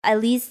At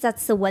least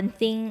that's the one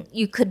thing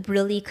you could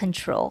really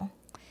control.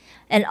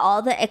 And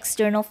all the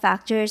external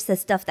factors, the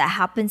stuff that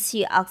happens to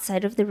you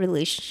outside of the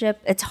relationship,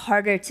 it's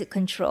harder to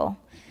control.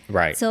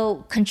 Right.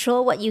 So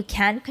control what you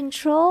can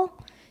control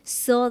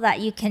so that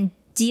you can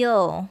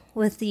deal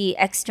with the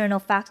external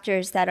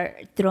factors that are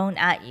thrown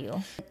at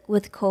you.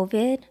 With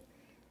COVID,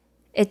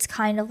 it's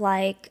kind of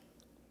like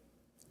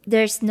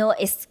there's no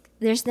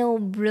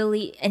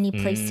really any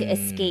place to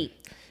escape.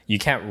 You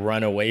can't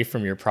run away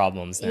from your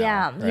problems now.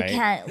 Yeah, right? you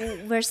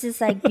can't.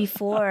 Versus like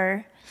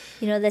before,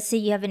 let's say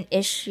you have an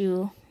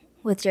issue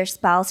with your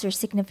spouse or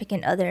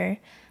significant other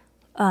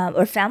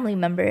or family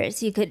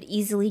members, you could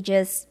easily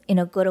just,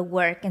 go to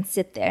work and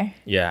sit there.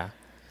 Yeah.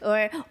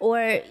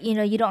 Or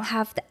you don't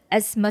have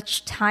as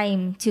much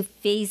time to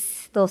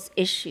face those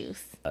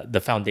issues.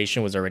 The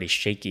foundation was already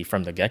shaky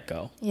from the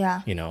get-go.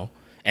 Yeah.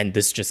 And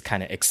this just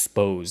kind of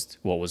exposed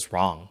what was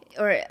wrong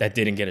Or that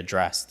didn't get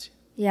addressed.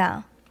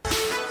 yeah.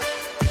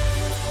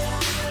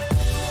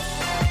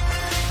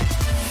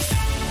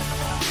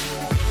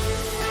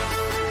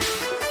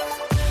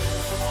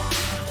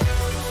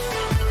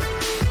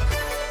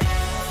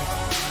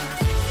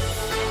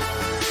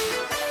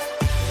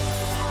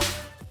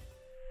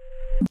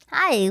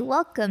 Hi,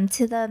 welcome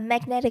to the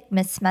Magnetic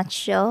Mismatch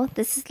Show.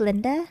 This is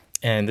Linda.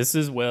 And this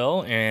is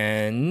Will,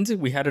 and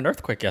we had an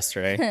earthquake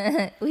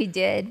yesterday. We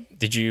did.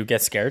 Did you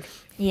get scared?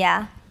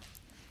 Yeah.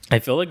 I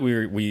feel like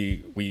we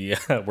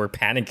were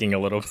panicking a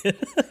little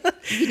bit.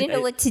 You didn't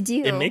know what to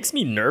do. It makes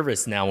me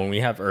nervous now when we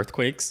have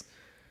earthquakes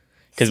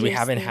because we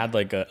haven't had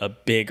like a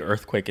big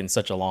earthquake in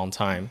such a long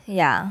time.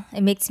 Yeah,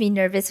 it makes me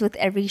nervous with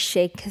every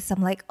shake because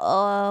I'm like,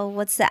 oh,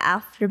 what's the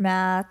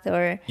aftermath?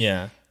 Or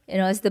Yeah.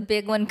 Is the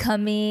big one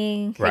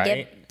coming? Right. I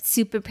get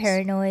super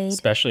paranoid.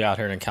 Especially out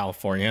here in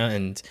California.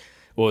 And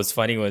what was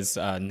funny was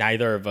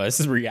neither of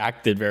us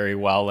reacted very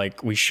well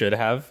like we should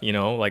have.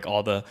 Like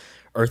all the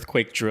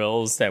earthquake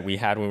drills that we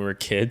had when we were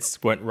kids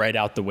went right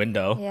out the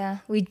window. Yeah,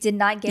 we did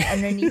not get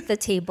underneath the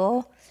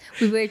table.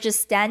 We were just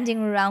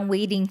standing around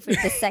waiting for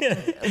the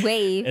second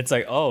wave. It's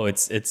like, oh,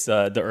 it's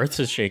the earth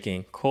is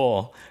shaking.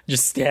 Cool.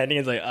 Just standing.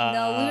 It's like,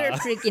 No, we were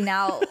freaking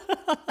out.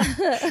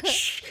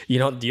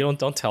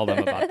 Don't tell them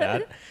about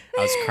that.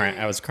 I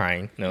was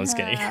crying. No, I was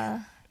kidding.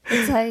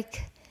 It's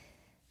like,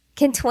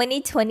 can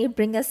 2020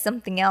 bring us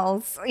something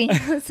else?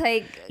 It's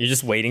like You're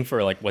just waiting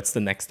for like, what's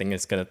the next thing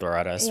it's gonna throw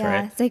at us, yeah,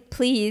 right? it's like,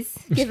 please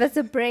give us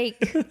a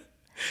break.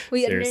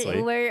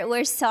 Seriously.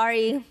 We're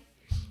sorry.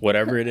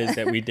 Whatever it is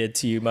that we did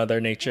to you, Mother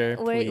Nature,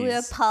 please. We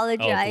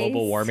apologize. Oh,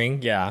 global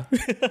warming, yeah.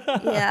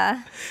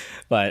 Yeah.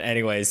 But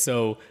anyway,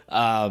 so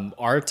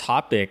our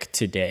topic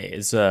today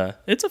is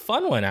it's a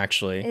fun one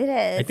actually. It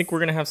is. I think we're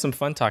gonna have some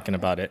fun talking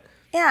about it.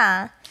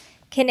 Yeah.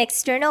 Can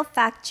external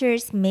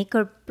factors make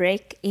or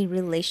break a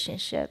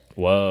relationship?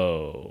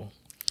 Whoa.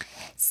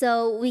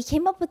 So we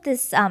came up with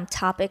this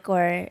topic,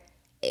 or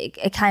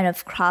it kind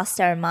of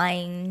crossed our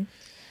mind.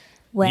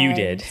 You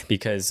did,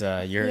 because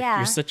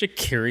you're such a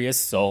curious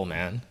soul,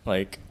 man.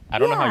 Like, I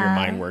don't know how your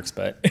mind works,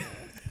 but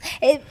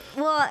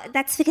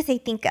that's because I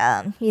think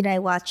I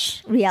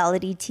watch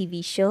reality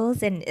TV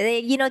shows, and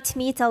to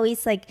me it's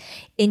always like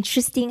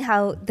interesting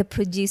how the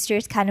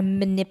producers kind of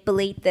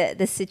manipulate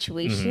the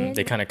situation.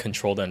 They kind of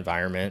control the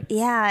environment.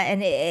 Yeah,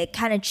 and it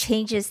kind of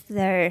changes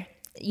their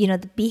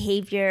the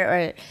behavior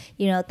or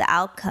the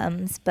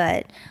outcomes.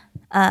 But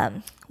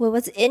what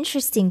was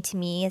interesting to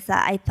me is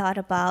that I thought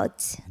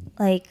about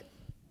like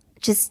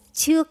just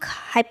two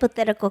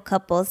hypothetical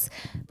couples,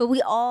 but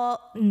we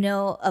all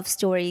know of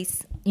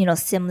stories,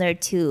 similar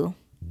to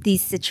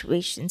these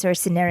situations or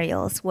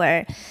scenarios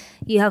where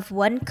you have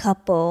one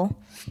couple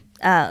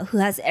who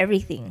has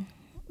everything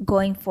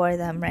going for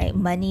them, right?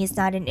 Money is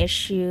not an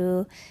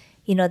issue.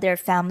 Their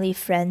family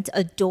friend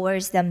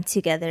adores them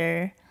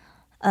together.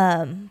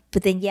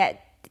 But then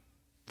yet,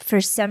 for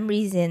some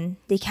reason,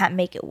 they can't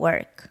make it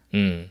work.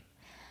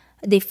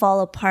 They fall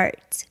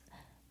apart.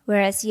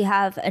 Whereas you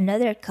have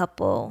another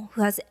couple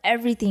who has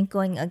everything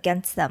going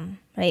against them,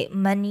 right?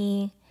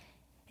 Money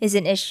is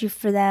an issue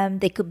for them.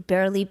 They could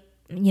barely,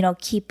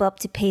 keep up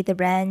to pay the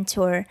rent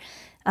or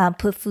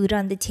put food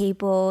on the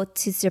table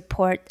to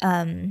support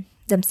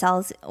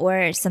themselves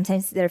or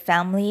sometimes their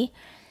family.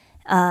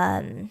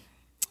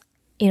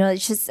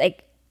 It's just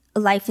like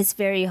life is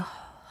very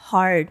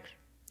hard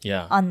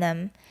on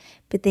them.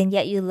 But then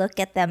yet you look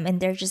at them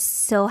and they're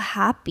just so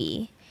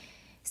happy.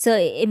 So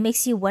it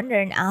makes you wonder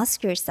and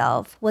ask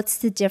yourself, what's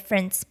the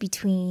difference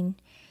between,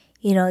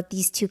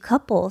 these two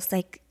couples?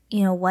 Like,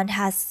 one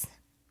has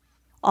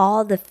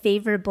all the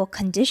favorable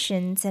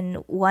conditions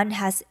and one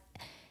has,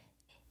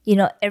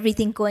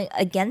 everything going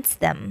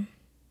against them,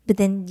 but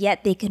then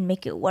yet they can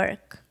make it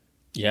work.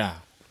 Yeah,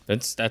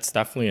 that's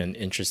definitely an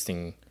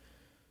interesting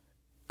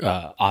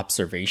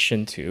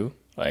observation too.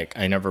 Like,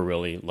 I never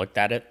really looked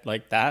at it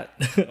like that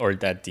or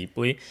that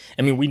deeply.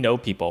 I mean, we know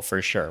people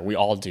for sure. We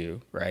all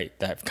do, right?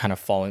 That kind of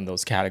fall in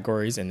those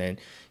categories. And then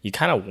you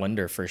kind of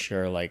wonder for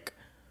sure, like,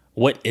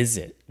 what is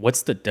it?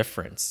 What's the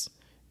difference?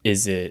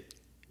 Is it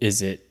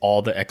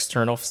all the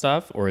external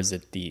stuff, or is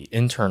it the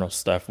internal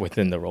stuff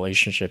within the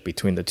relationship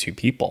between the two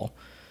people?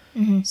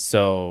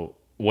 So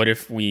what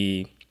if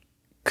we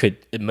could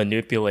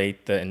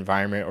manipulate the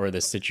environment or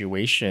the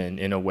situation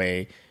in a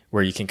way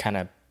where you can kind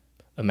of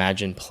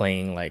imagine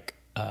playing like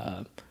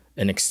an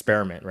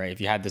experiment, right?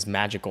 If you had this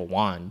magical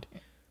wand,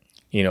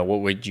 what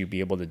would you be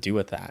able to do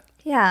with that?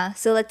 Yeah.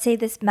 So let's say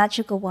this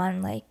magical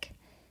one, like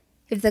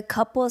if the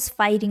couple is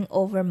fighting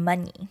over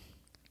money,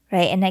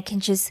 right? And I can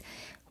just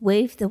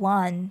wave the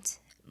wand,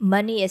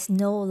 money is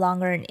no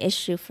longer an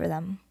issue for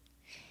them.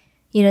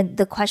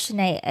 The question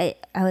I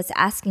was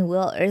asking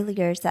Will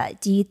earlier is that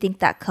do you think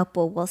that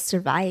couple will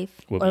survive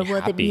or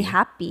will they be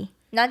happy?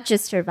 Not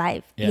just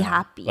survive, be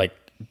happy. Like,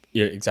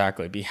 yeah,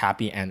 exactly. Be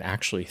happy and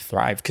actually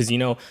thrive. Because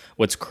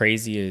what's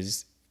crazy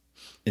is,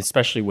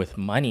 especially with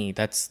money,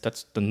 that's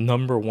the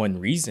number one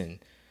reason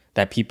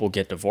that people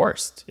get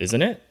divorced,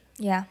 isn't it?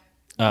 Yeah.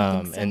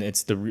 And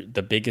it's the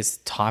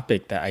biggest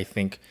topic that I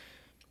think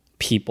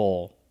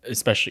people,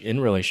 especially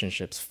in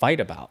relationships, fight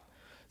about.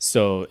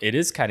 So it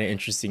is kind of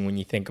interesting when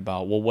you think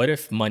about, well, what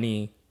if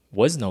money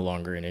was no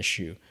longer an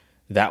issue?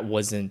 That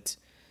wasn't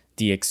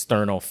the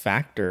external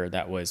factor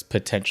that was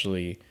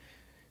potentially,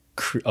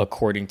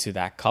 according to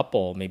that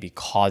couple, maybe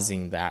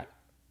causing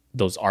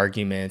those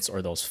arguments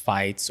or those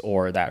fights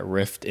or that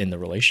rift in the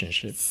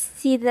relationship.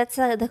 See, that's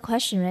the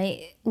question,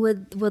 right?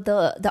 Would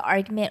the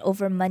argument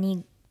over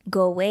money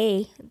go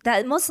away?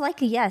 That most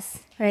likely yes,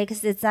 right?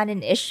 Because it's not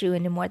an issue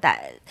anymore.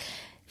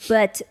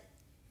 But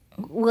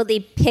will they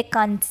pick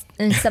on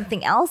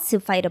something else to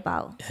fight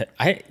about?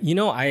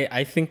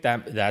 I think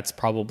that's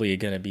probably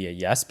going to be a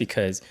yes,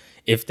 because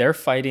if they're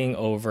fighting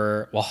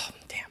over, well,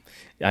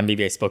 damn,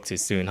 maybe I spoke too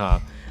soon, huh?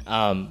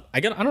 I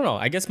don't know.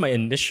 I guess my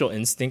initial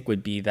instinct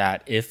would be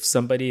that if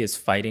somebody is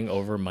fighting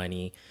over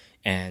money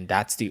and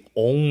that's the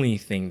only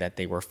thing that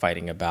they were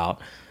fighting about,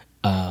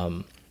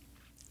 and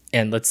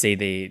let's say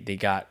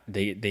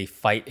they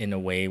fight in a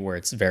way where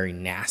it's very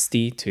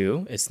nasty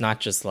too. It's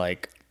not just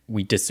like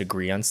we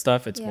disagree on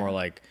stuff. It's more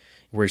like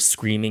we're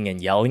screaming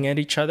and yelling at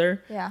each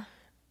other. Yeah.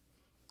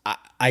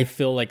 I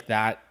feel like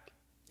that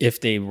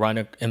if they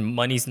and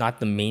money's not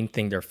the main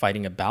thing they're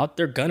fighting about,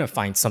 they're going to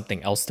find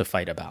something else to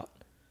fight about.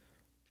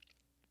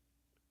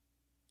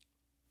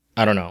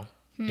 I don't know.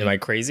 Am I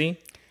crazy?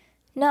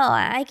 No,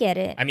 I get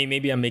it. I mean,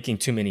 maybe I'm making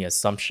too many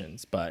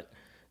assumptions, but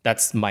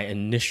that's my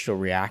initial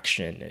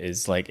reaction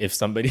is like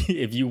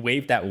if you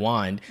wave that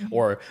wand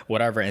or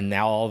whatever, and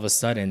now all of a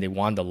sudden they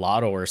won the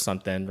lotto or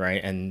something, right?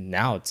 And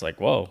now it's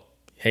like, whoa,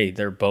 hey,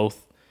 they're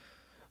both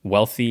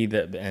wealthy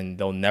and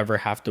they'll never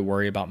have to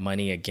worry about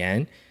money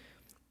again.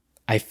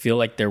 I feel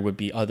like there would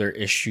be other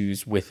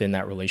issues within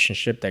that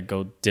relationship that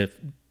go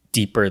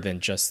deeper than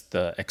just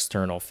the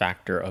external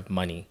factor of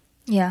money.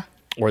 Yeah.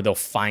 Or they'll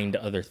find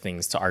other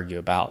things to argue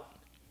about.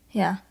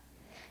 Yeah.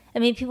 I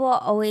mean, people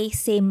always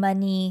say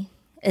money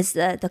is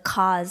the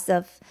cause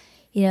of,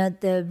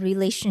 the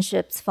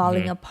relationships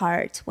falling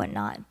apart,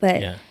 whatnot.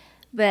 But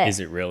is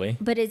it really?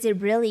 But is it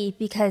really?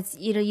 Because,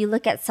 you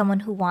look at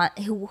someone who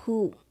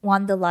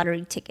won the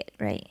lottery ticket,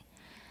 right?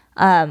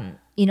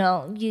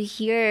 You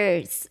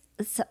hear,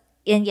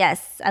 and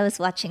yes, I was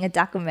watching a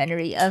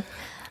documentary of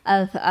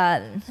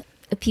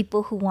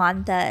people who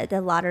won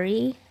the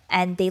lottery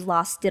and they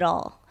lost it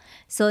all.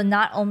 So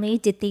not only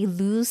did they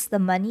lose the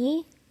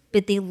money,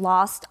 but they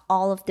lost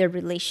all of their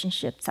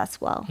relationships as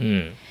well.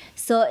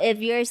 So if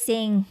you're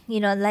saying,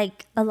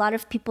 like a lot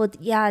of people,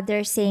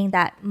 they're saying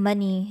that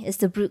money is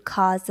the root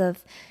cause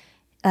of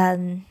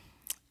the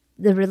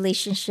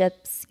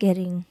relationships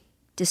getting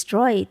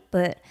destroyed.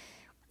 But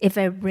if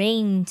I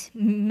rained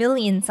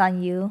millions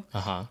on you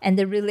and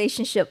the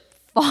relationship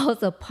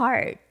falls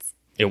apart,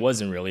 it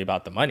wasn't really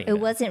about the money. It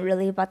wasn't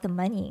really about the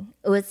money.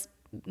 It was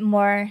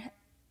more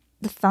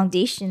the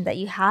foundation that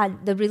you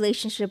had. The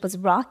relationship was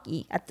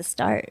rocky at the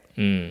start.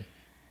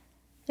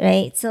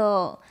 Right?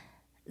 So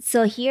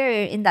here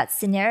in that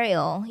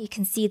scenario, you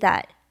can see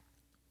that,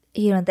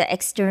 the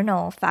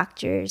external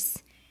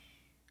factors.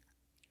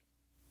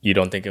 You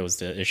don't think it was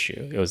the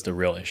issue. It was the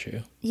real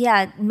issue.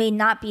 Yeah, it may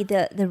not be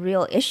the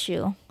real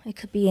issue. It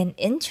could be an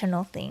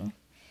internal thing.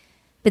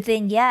 But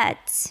then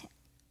yet,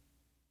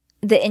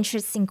 the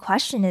interesting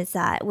question is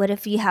that what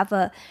if you have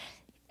a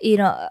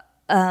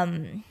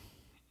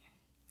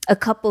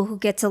couple who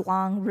gets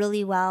along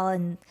really well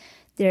and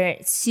they're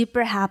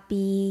super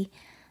happy,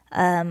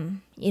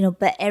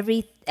 but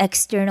every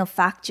external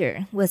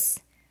factor was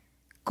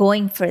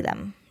going for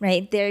them,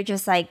 right? They're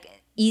just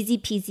like easy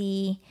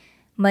peasy.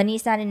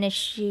 Money's not an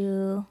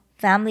issue.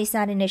 Family's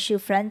not an issue.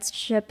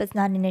 Friendship is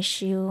not an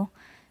issue.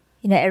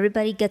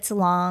 Everybody gets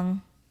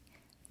along.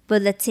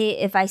 But let's say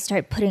if I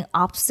start putting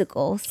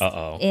obstacles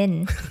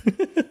in,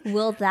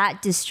 will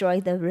that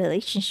destroy the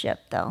relationship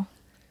though?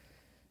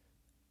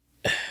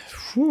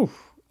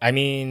 I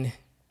mean,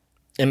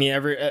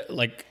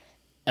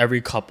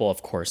 every couple,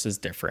 of course, is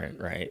different,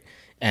 right?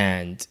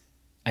 And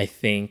I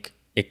think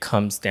it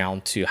comes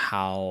down to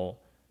how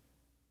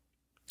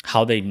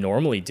they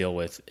normally deal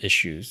with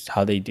issues,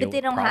 how they deal with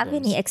problems. But they don't have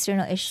any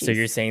external issues. So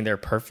you're saying they're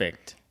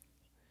perfect?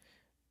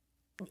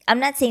 I'm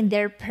not saying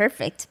they're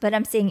perfect, but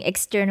I'm saying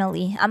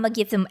externally. I'm going to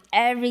give them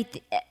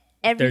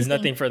everything. There's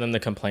nothing for them to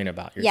complain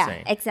about, you're Yeah,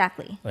 saying.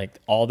 exactly. Like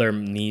all their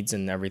needs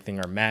and everything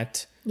are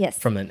met Yes.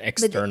 from an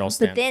external But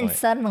standpoint. then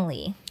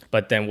suddenly,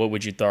 But then what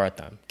would you throw at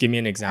them? Give me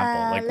an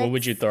example. Like what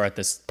would you throw at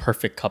this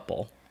perfect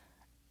couple?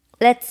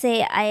 let's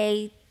say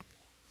I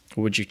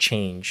What would you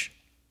change?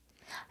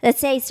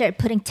 start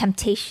putting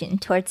temptation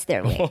towards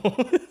their way.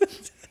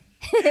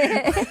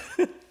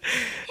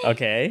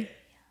 Okay.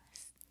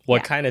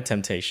 What Yeah. kind of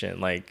temptation?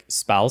 Like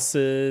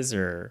spouses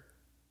or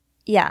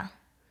Yeah.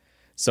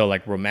 so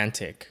like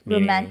romantic?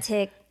 Meaning,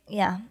 Romantic.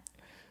 Yeah.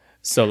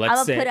 So I'm let's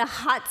gonna say put a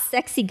hot,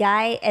 sexy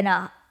guy and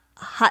a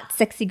hot,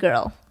 sexy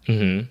girl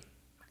Mm-hmm.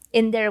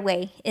 in their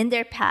way, in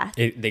their path.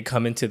 they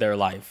come into their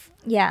life.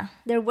 Yeah.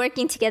 They're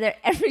working together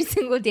every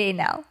single day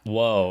now.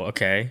 Whoa,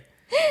 okay.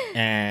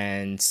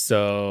 And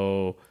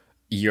so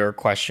your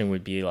question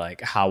would be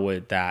like, how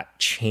would that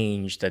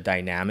change the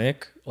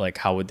dynamic? Like,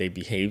 how would they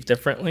behave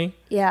differently?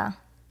 Yeah.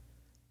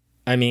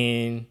 I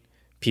mean,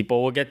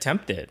 people will get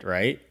tempted,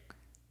 right?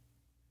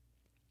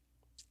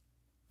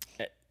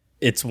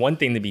 It's one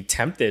thing to be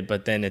tempted,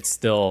 but then it's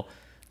still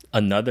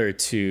another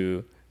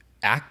to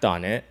act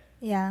on it.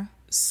 Yeah.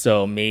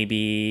 So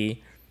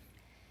maybe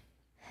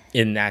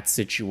in that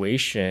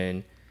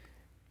situation,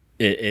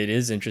 it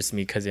is interesting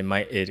because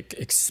it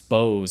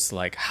expose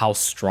like how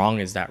strong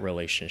is that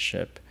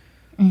relationship.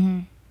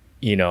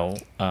 You know,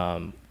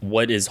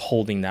 what is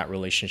holding that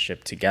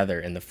relationship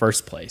together in the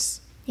first place?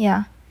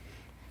 Yeah.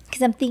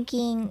 Because I'm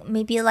thinking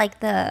maybe like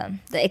the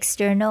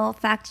external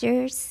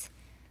factors,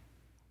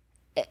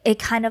 it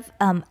kind of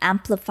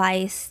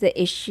amplifies the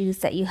issues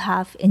that you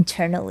have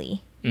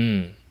internally.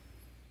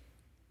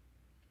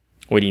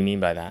 What do you mean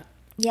by that?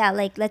 Yeah,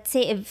 like let's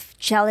say if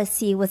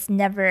jealousy was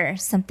never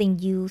something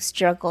you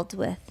struggled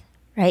with,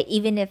 right?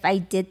 Even if I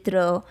did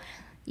throw,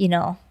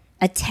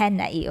 a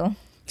 10 at you,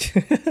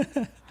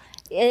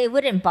 it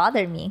wouldn't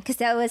bother me because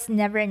that was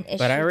never an issue.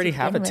 But I already to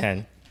have a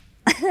begin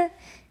 10.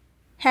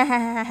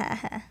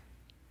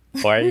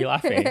 Why are you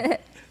laughing?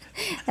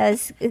 That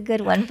was a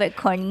good one, but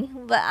corny.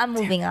 But I'm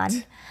moving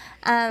on.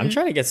 I'm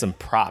trying to get some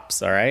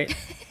props, all right?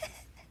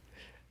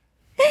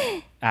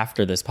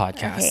 After this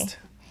podcast. Okay.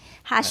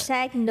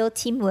 Hashtag no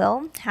team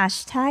Will.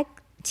 Hashtag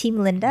team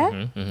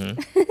Linda.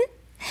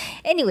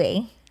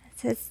 Anyway,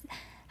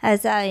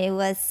 as I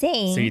was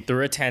saying. So you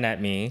threw a 10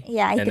 at me.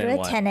 Yeah, I and threw then a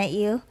what? 10 at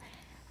you.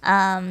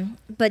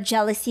 But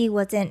jealousy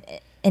wasn't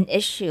an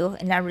issue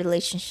in our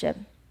relationship.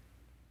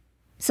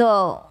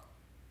 So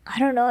I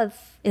don't know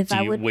if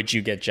I would. Would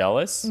you get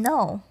jealous?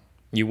 No.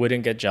 You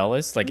wouldn't get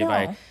jealous? Like No.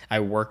 if I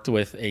worked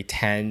with a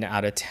 10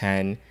 out of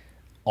 10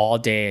 all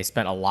day, I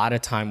spent a lot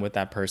of time with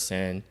that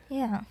person,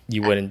 Yeah.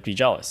 you wouldn't be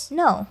jealous.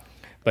 No.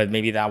 But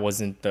maybe that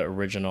wasn't the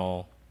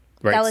original,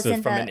 right? That So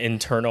wasn't from the- an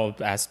internal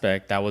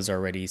aspect, that was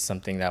already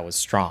something that was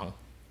strong.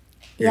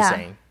 You're Yeah.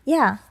 saying.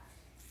 Yeah.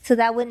 So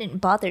that wouldn't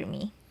bother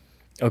me.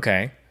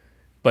 Okay.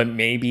 But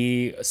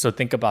maybe, so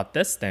think about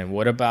this then.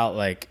 What about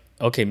like,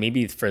 okay,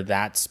 maybe for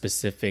that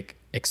specific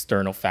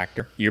external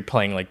factor, you're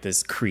playing like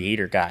this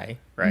creator guy,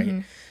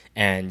 right?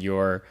 And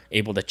you're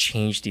able to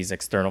change these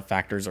external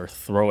factors or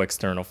throw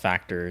external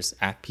factors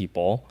at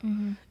people.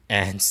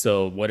 And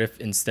so what if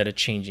instead of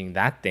changing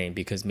that thing,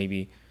 because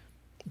maybe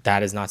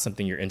that is not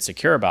something you're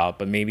insecure about,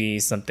 but maybe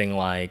something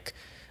like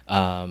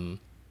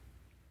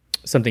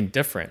something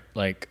different,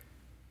 like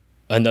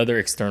another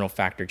external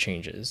factor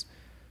changes,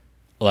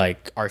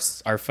 like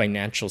our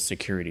financial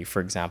security, for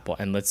example.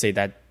 And let's say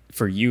that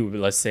for you,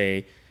 let's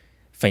say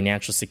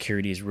financial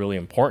security is really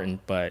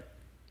important, but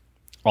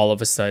all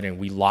of a sudden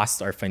we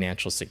lost our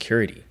financial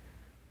security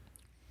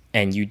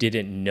and you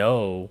didn't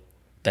know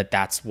that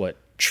that's what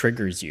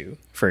triggers you,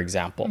 for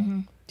example.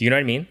 Do you know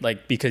what I mean?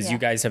 Like, because you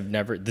Yeah. guys have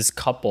never, this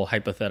couple,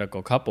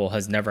 hypothetical couple,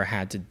 has never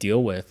had to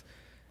deal with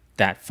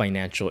that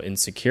financial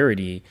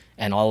insecurity.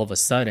 And all of a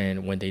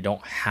sudden, when they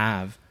don't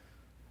have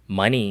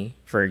money,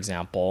 for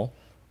example,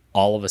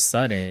 all of a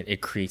sudden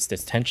it creates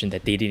this tension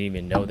that they didn't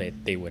even know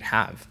that they would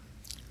have.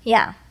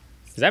 Yeah.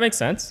 Does that make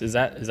sense? Is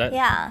that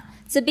Yeah.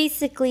 So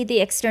basically, the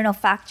external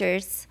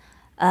factors,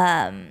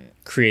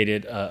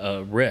 created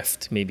a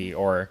rift maybe,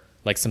 or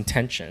like some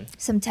tension?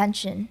 some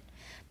tension.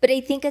 But I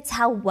think it's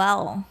how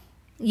well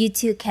you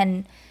two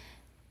can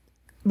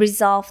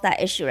resolve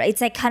that issue, right?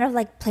 It's like kind of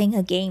like playing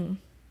a game.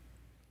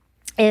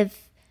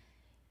 If,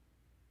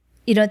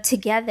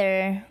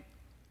 together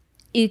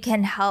you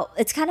can help.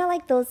 It's kind of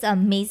like those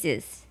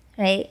mazes,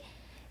 right?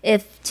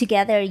 If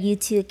together you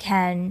two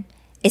can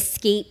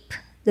escape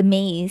the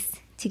maze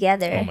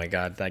together. Oh my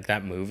God, like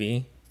that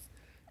movie,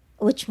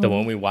 Which the movie?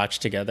 one we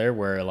watched together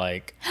where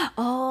like,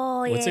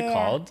 Oh, yeah. what's it yeah.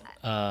 called?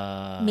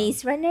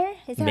 Maze Runner?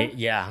 Is that?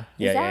 Yeah,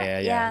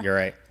 that- yeah. You're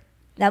right.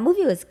 That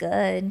movie was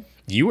good.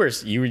 You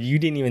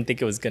didn't even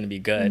think it was going to be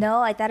good.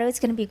 No, I thought it was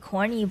going to be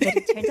corny, but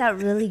it turned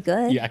out really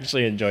good. You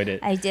actually enjoyed it.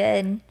 I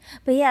did.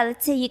 But yeah,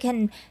 let's say you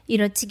can,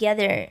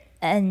 together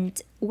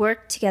and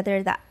work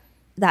together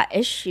that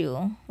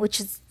issue, which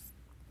is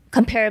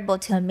comparable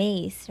to a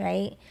maze,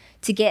 right?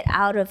 To get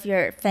out of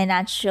your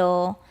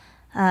financial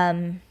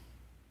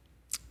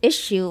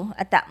issue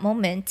at that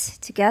moment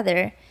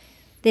together,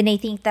 then I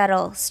think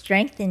that'll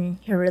strengthen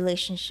your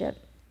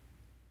relationship.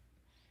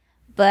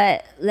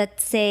 But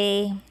let's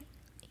say,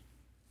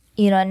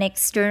 an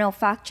external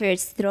factor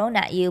is thrown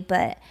at you,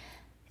 but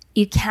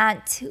you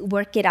can't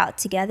work it out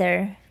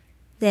together,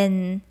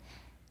 then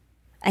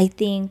I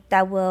think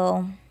that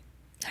will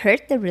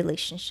hurt the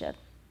relationship.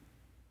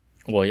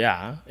 Well,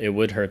 yeah, it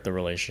would hurt the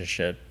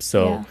relationship.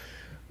 So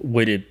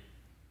would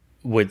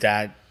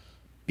that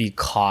be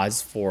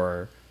cause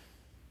for,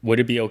 would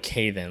it be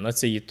okay then? Let's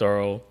say you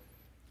throw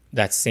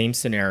that same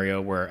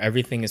scenario where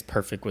everything is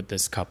perfect with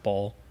this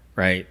couple,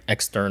 right?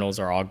 Externals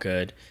are all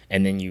good.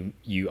 And then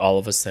you all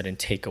of a sudden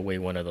take away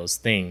one of those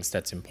things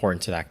that's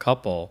important to that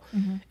couple.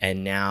 Mm-hmm.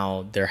 And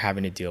now they're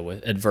having to deal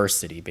with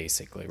adversity,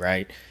 basically,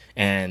 right?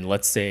 And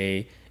let's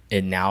say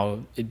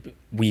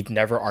we've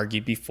never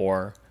argued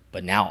before,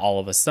 but now all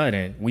of a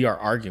sudden we are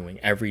arguing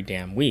every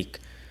damn week.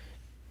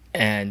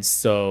 And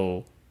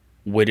so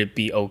would it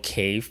be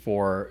okay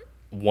for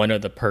one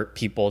of the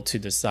people to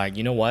decide,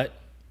 you know what?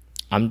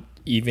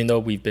 Even though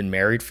we've been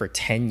married for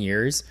 10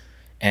 years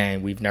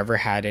and we've never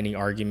had any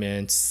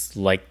arguments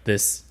like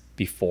this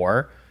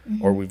before,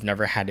 mm-hmm. or we've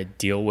never had to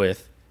deal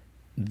with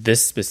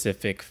this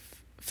specific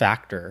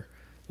factor,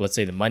 let's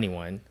say the money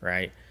one,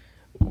 right?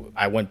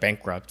 I went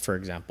bankrupt, for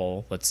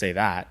example, let's say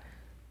that.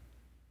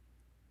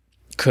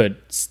 Could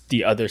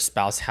the other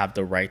spouse have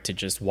the right to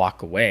just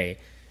walk away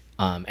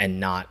and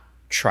not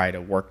try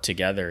to work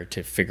together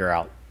to figure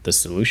out the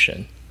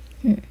solution?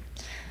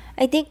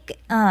 I think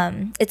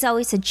it's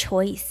always a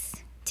choice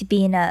to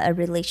be in a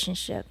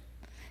relationship.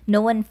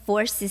 No one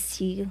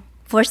forces you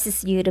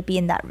to be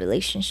in that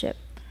relationship.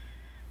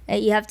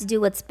 You have to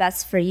do what's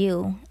best for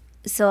you.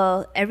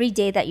 So every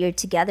day that you're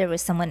together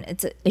with someone,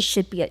 it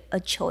should be a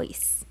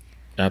choice.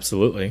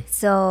 Absolutely.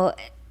 So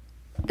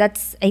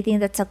I think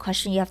that's a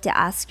question you have to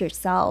ask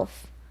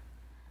yourself.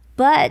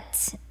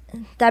 But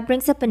that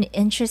brings up an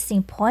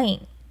interesting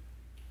point.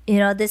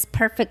 This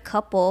perfect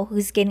couple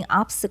who's getting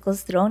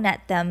obstacles thrown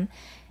at them,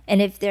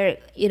 and if they're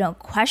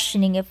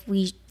questioning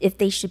if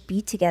they should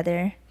be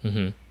together,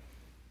 mm-hmm.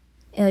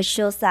 It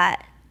shows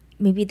that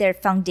maybe their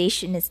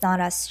foundation is not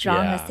as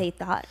strong as they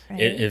thought. Right?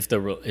 If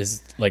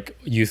is like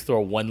you throw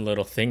one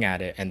little thing at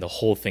it and the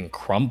whole thing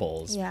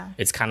crumbles,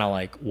 it's kind of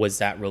like, was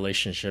that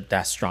relationship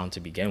that strong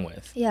to begin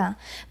with? Yeah,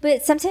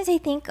 but sometimes I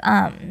think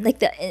like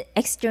the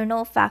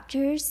external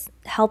factors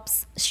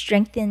helps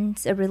strengthen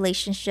a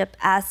relationship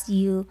as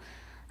you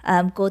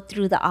go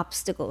through the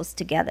obstacles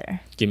togeter.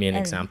 Give me an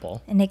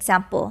example. An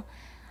example.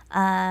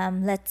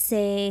 Let's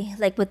say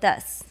like with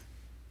us.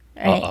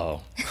 Right?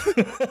 Uh-oh.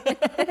 Maybe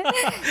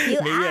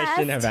I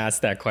shouldn't have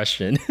asked that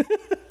question.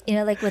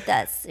 Like with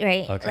us,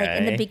 right? Okay. Like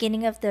in the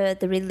beginning of the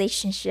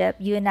relationship,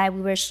 you and I,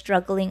 we were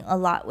struggling a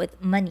lot with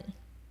money.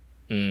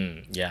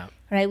 Yeah.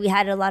 Right? We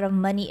had a lot of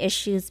money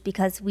issues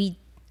because we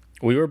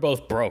were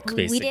both broke,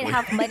 basically. We didn't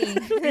have money.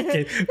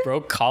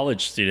 Broke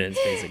college students,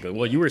 basically.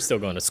 Well, you were still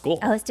going to school.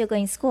 I was still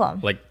going to school.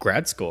 Like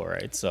grad school,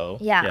 right? So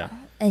yeah.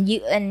 And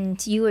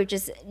you were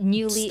just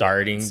newly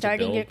starting to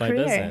build your my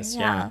career. business.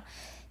 Yeah.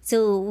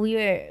 So we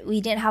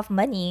didn't have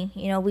money.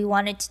 We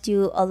wanted to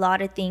do a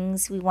lot of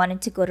things. We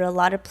wanted to go to a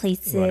lot of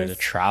places. We wanted to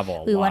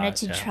travel. We wanted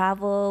to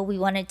travel. We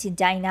wanted to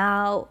dine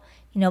out.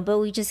 But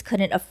we just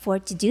couldn't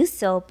afford to do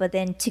so. But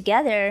then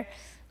together,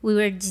 we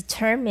were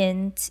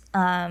determined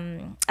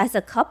as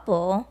a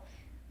couple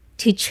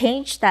to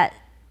change that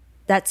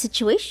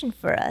situation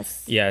for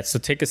us. Yeah. So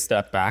take a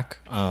step back.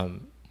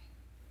 When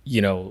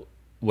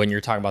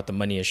you're talking about the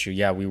money issue,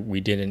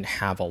 we didn't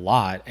have a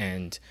lot,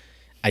 and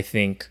I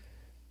think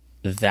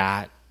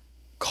that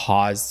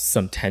caused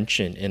some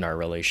tension in our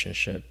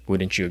relationship.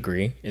 Wouldn't you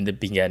agree? In the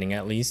beginning,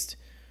 at least.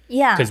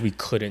 Yeah. Because we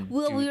couldn't.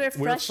 Well, we were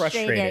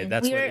frustrated.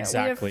 That's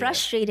exactly. We were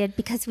frustrated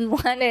because we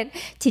wanted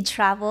to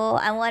travel.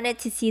 I wanted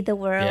to see the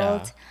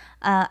world.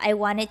 Yeah. I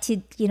wanted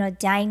to,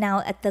 dine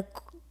out at the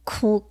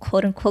cool,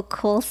 quote unquote,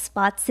 cool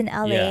spots in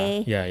LA.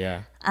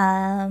 Yeah.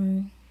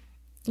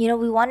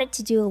 We wanted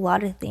to do a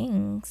lot of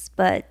things,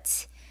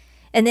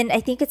 and then I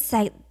think it's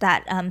like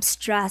that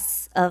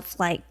stress of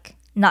like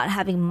not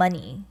having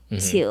money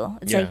too.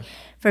 It's like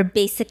for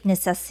basic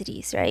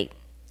necessities, right?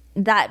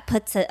 That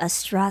puts a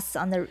stress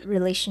on the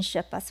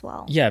relationship as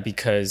well. Yeah,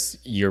 because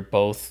you're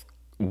both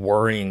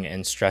worrying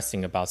and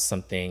stressing about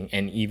something.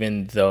 And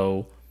even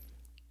though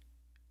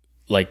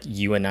like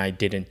you and I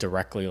didn't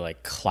directly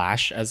like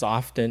clash as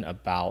often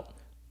about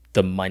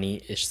the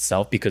money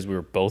itself because we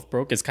were both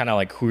broke, it's kind of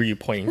like, who are you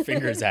pointing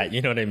fingers at?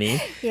 You know what I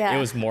mean? Yeah. It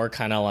was more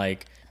kind of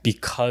like,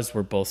 because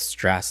we're both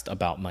stressed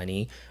about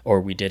money,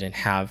 or we didn't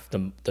have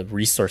the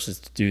resources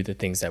to do the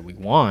things that we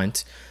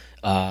want,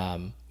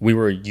 we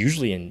were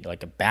usually in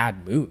like a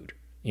bad mood,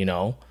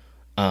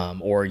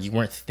 or you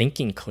weren't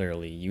thinking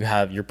clearly.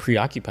 You're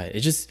preoccupied.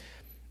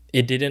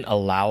 It didn't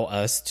allow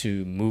us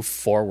to move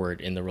forward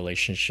in the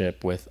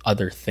relationship with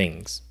other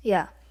things.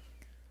 Yeah.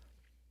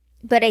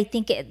 But I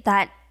think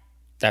that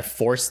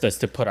forced us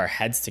to put our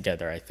heads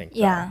together, I think.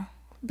 Yeah.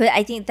 But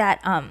I think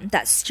that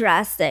that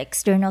stress, the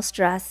external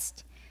stress,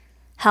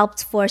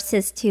 helped force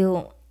us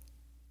to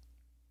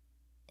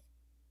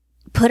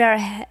put our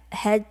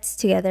heads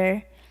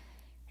together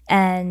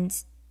And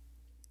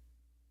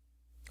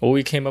Well,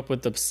 we came up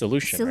with the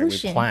solution. Right?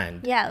 We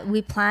planned Yeah,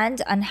 we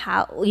planned on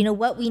how,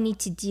 what we need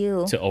to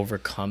do to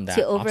overcome that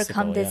to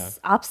overcome obstacle, this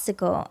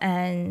obstacle.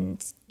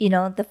 And,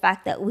 the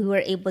fact that we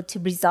were able to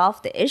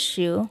resolve the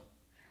issue,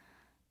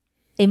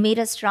 it made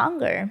us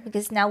stronger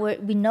because now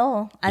we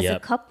know as a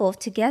couple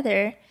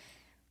together,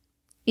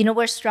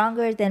 we're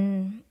stronger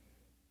than,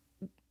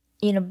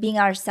 being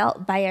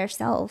by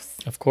ourselves.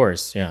 Of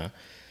course, yeah.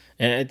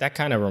 And that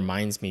kind of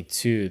reminds me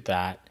too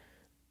that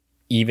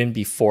even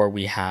before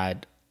we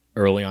had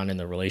early on in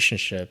the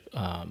relationship,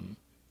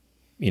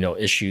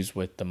 issues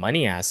with the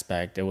money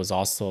aspect, it was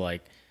also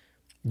like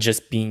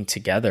just being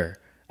together.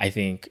 I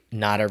think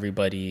not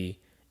everybody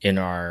in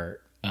our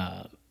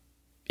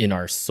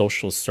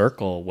social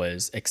circle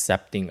was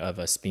accepting of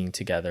us being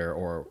together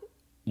or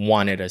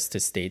wanted us to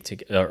stay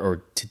together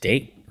or to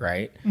date,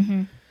 right?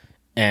 Mm-hmm.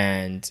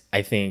 And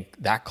I think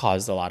that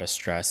caused a lot of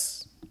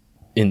stress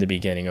in the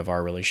beginning of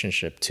our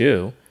relationship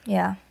too.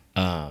 Yeah.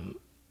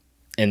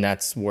 And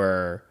that's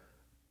where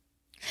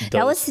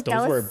those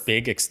were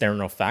big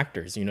external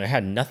factors. It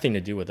had nothing to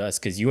do with us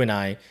because you and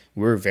I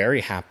were very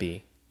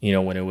happy,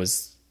 when it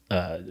was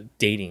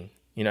dating,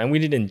 and we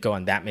didn't go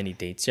on that many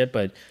dates yet,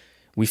 but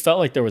we felt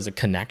like there was a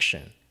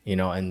connection,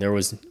 and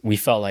we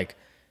felt like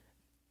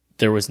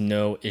there was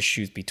no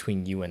issues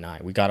between you and I.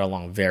 We got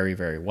along very,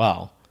 very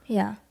well.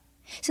 Yeah.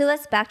 So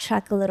let's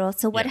backtrack a little.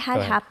 So what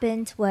had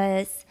happened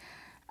was,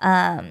 Will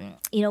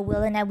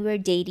and I, we were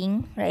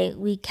dating, right?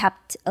 We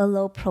kept a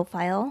low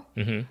profile.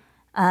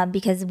 Mm-hmm.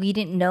 Because we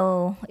didn't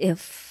know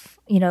if,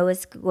 it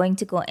was going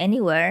to go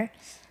anywhere.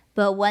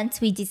 But once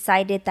we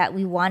decided that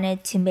we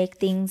wanted to make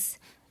things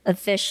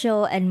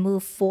official and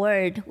move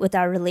forward with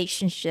our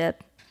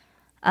relationship,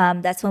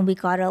 that's when we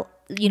got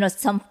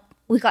some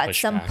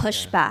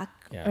pushback,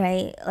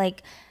 right?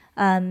 Like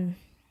from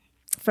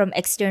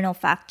external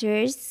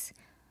factors.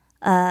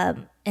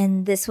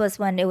 And this was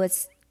when it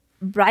was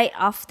right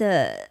off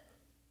the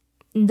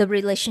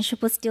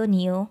relationship was still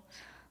new.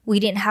 We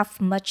didn't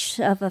have much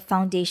of a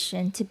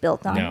foundation to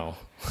build on. No.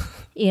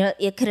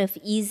 It could have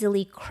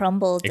easily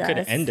crumbled. It could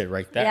have ended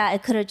right there. Yeah,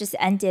 it could have just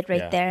ended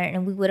right there,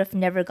 and we would have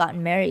never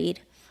gotten married.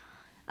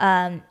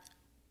 But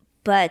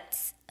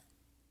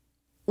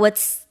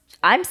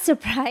I'm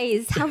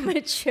surprised how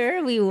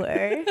mature we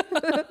were.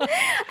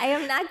 I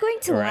am not going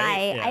to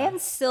lie. Yeah. I am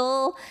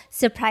so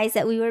surprised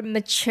that we were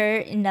mature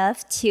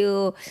enough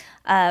to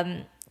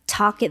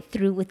talk it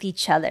through with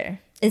each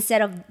other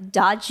instead of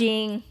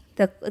dodging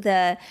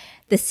the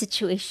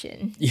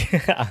situation.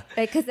 Yeah.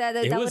 Because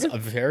it was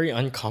very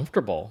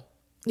uncomfortable.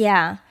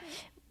 Yeah.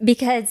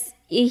 Because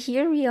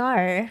here we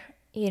are,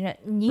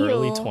 new.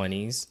 Early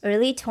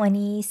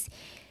 20s.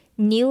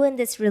 New in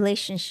this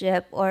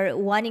relationship or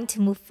wanting to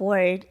move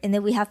forward. And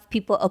then we have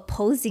people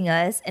opposing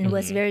us and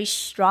was very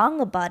strong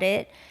about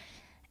it.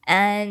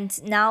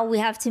 And now we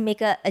have to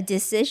make a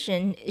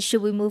decision.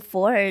 Should we move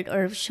forward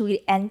or should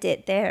we end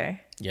it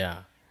there?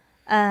 Yeah.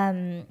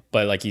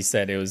 But like you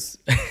said, it was,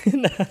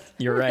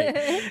 you're right.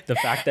 The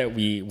fact that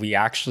we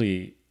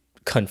actually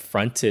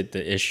confronted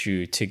the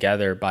issue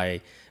together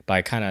by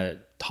kind of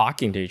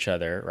talking to each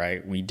other,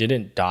 right? We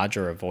didn't dodge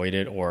or avoid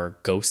it or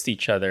ghost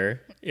each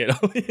other,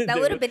 That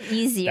would have been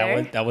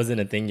easier. That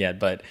wasn't a thing yet.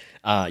 But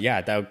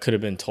that could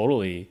have been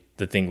totally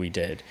the thing we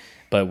did.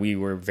 But we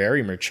were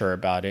very mature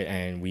about it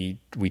and we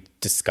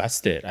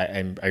discussed it.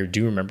 I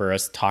do remember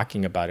us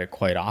talking about it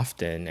quite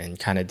often and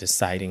kind of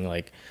deciding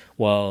like,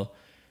 well,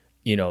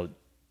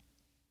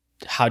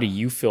 how do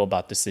you feel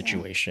about the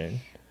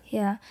situation?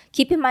 Yeah.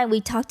 Keep in mind, we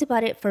talked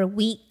about it for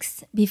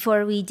weeks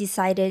before we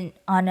decided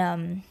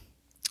on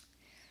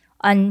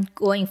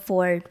going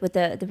forward with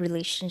the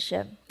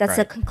relationship. That's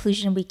the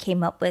conclusion we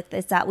came up with,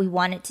 is that we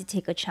wanted to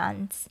take a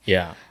chance.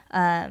 Yeah.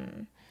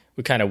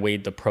 We kind of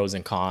weighed the pros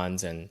and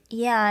cons and...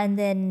 Yeah. And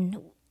then,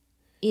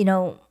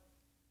 the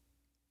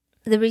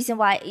reason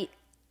why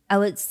I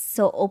was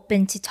so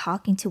open to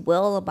talking to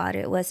Will about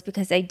it was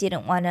because I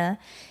didn't want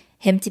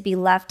him to be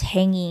left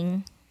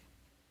hanging,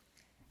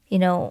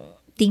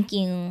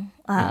 thinking,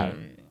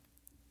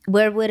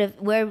 where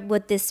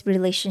would this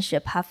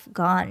relationship have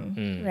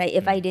gone, right?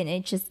 If I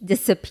didn't just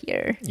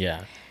disappear.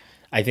 Yeah.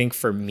 I think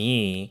for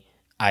me,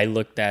 I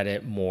looked at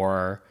it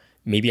more,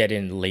 maybe I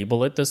didn't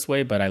label it this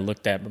way, but I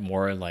looked at it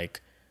more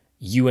like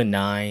you and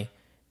I,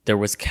 there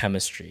was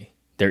chemistry.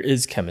 There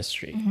is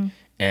chemistry. Mm-hmm.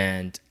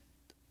 And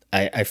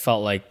I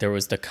felt like there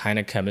was the kind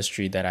of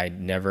chemistry that I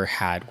never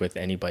had with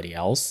anybody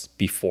else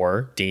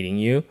before dating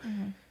you.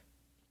 Mm-hmm.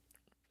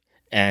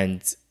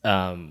 And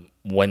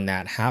when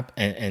that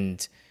happened,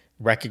 and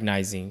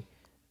recognizing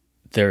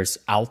there's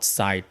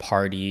outside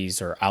parties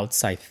or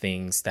outside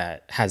things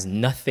that has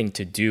nothing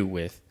to do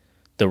with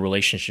the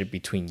relationship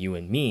between you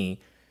and me,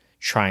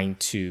 trying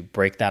to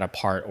break that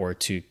apart or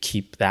to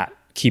keep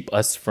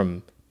us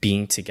from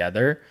being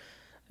together,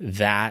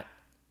 that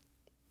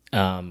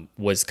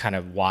was kind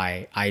of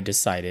why I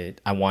decided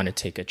I want to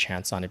take a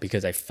chance on it,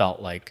 because I felt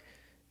like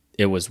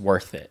it was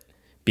worth it.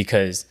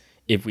 Because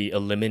if we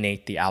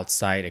eliminate the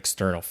outside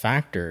external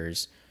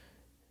factors,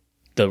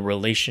 the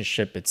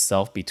relationship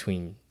itself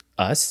between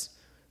us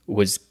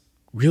was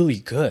really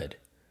good.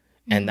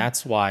 And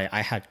that's why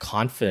I had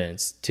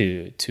confidence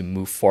to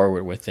move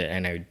forward with it.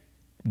 And I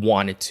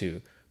wanted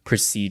to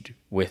proceed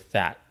with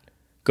that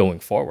going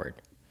forward.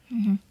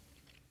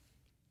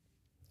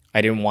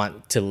 I didn't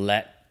want to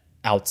let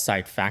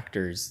outside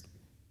factors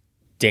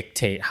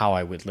dictate how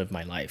I would live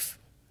my life.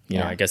 You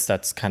know, I guess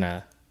that's kind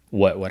of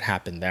what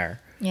happened there.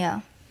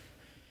 Yeah.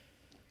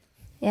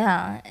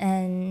 Yeah.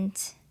 And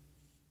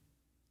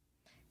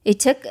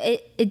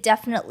it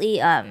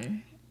definitely,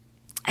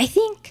 I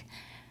think,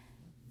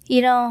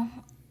 you know,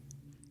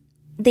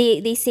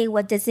 they say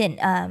what doesn't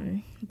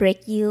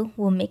break you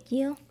will make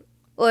you,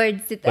 or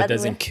is it the What other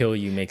doesn't way? kill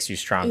you makes you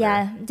stronger.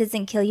 Yeah,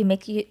 doesn't kill you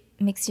makes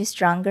you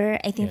stronger.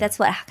 I think that's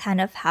what kind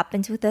of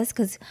happened with us,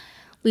 because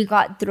we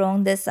got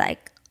thrown this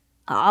like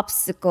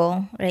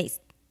obstacle, right?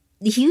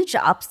 Huge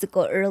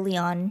obstacle early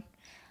on,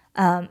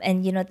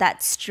 and you know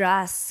that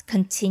stress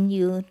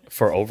continued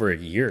For over a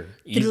year,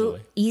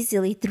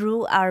 easily.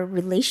 through our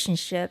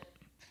relationship.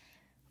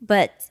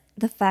 But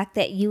the fact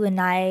that you and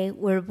I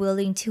were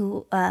willing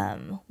to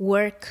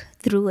work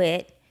through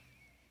it,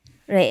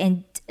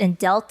 right, and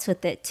dealt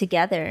with it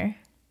together,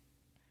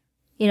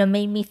 you know,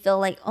 made me feel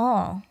like,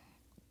 oh,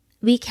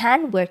 we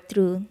can work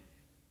through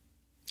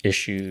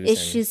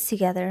issues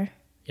together,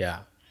 Yeah,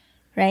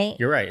 right?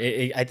 you're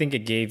right. I think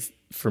it gave,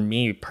 for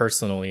me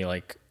personally,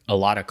 like a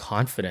lot of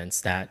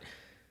confidence that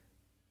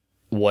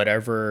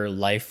whatever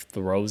life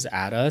throws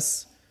at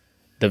us,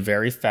 the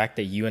very fact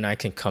that you and I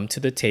can come to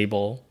the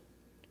table,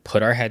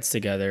 put our heads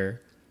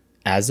together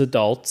as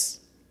adults,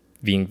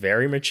 being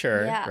very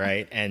mature,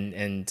 right?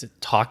 And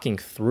talking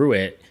through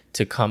it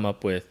to come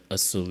up with a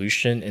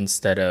solution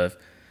instead of,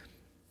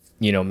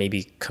 you know,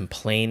 maybe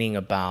complaining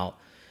about,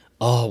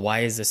 oh, why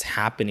is this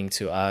happening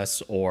to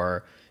us?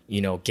 Or, you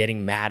know,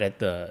 getting mad at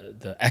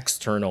the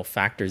external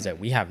factors that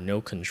we have no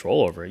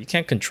control over. You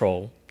can't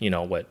control, you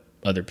know, what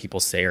other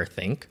people say or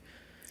think.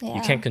 Yeah.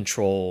 You can't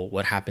control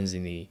what happens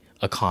in the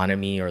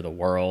economy or the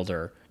world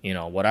or, you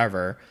know,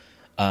 whatever.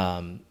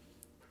 And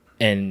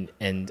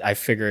I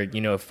figured,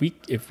 you know, if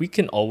we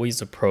can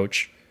always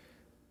approach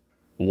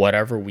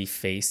whatever we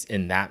face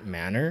in that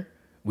manner,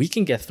 we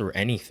can get through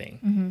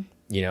anything,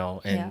 you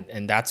know,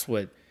 and that's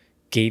what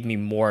gave me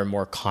more and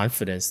more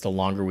confidence the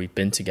longer we've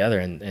been together.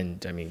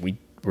 And I mean, we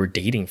were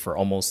dating for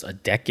almost a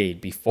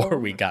decade before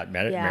we got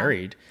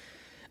married.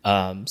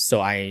 So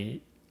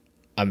I'm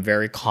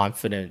very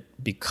confident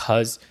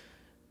because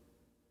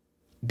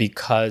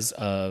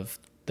of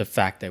the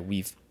fact that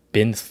we've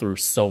been through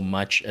so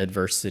much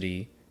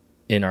adversity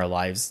in our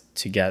lives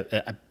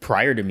together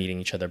prior to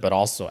meeting each other, but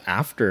also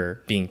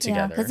after being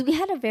together. Because we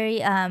had a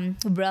very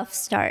rough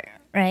start,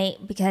 right?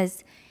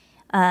 Because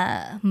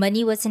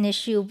money was an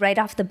issue right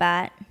off the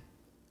bat.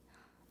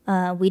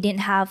 We didn't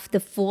have the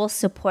full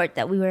support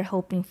that we were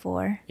hoping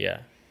for.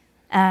 Yeah.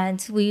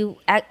 And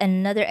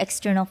another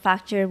external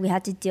factor we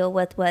had to deal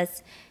with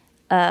was,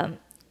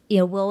 you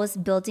know, Will was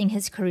building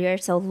his career,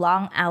 so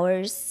long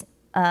hours.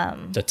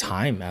 The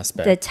time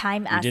aspect.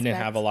 We didn't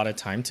have a lot of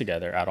time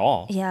together at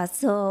all. Yeah,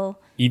 so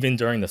even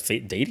during the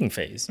dating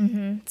phase.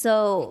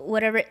 So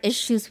whatever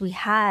issues we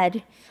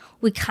had,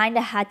 we kind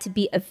of had to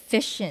be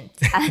efficient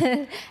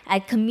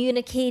at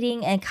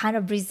communicating and kind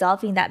of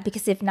resolving that,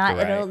 because if not,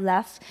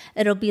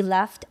 it'll be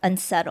left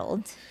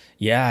unsettled.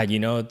 Yeah, you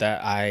know,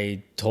 that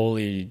I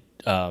totally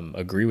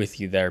agree with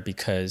you there,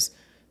 because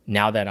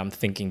now that I'm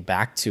thinking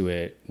back to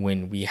it,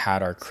 when we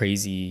had our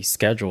crazy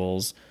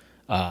schedules,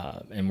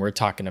 and we're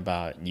talking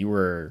about, you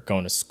were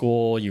going to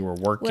school, you were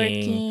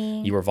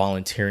working. You were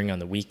volunteering on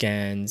the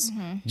weekends,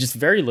 just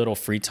very little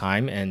free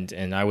time.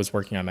 And I was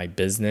working on my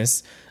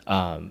business,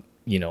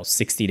 you know,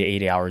 60 to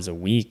 80 hours a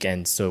week.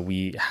 And so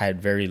we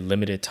had very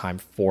limited time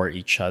for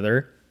each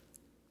other.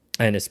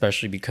 And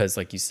especially because,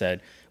 like you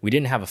said, we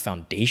didn't have a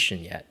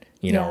foundation yet.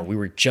 You know, we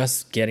were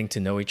just getting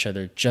to know each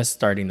other, just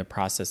starting the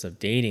process of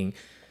dating.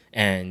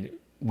 And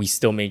we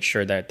still made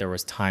sure that there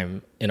was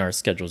time in our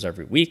schedules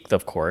every week,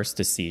 of course,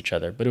 to see each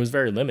other, but it was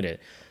very limited.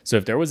 So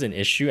if there was an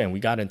issue and we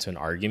got into an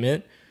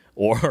argument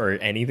or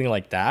anything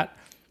like that,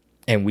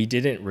 and we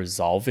didn't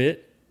resolve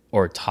it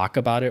or talk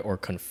about it or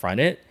confront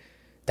it,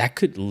 that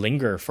could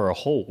linger for a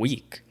whole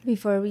week.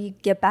 Before we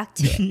get back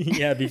to it.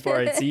 Yeah, before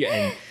I see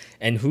it.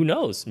 And who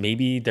knows,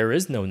 maybe there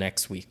is no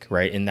next week,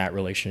 right, in that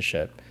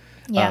relationship.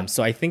 Yeah.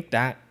 So I think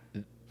that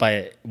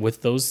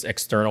with those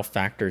external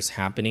factors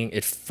happening,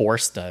 it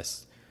forced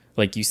us,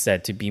 like you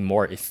said, to be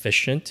more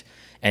efficient,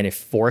 and it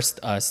forced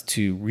us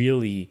to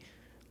really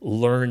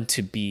learn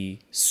to be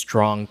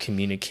strong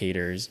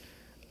communicators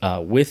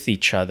with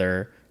each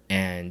other,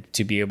 and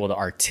to be able to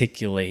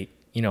articulate,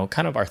 you know,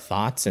 kind of our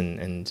thoughts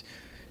and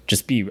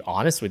just be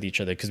honest with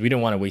each other, because we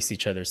didn't want to waste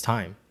each other's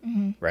time,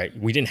 right?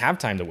 We didn't have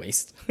time to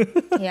waste.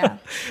 Yeah.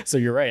 So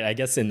you're right. I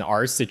guess in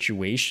our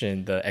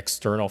situation, the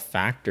external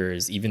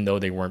factors, even though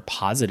they weren't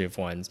positive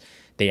ones,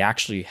 they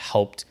actually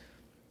helped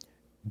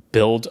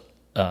build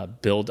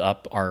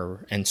up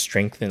and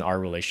strengthen our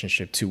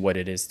relationship to what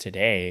it is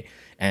today.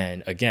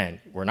 And again,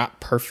 we're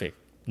not perfect,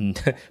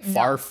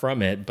 far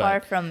from it, but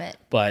far from it.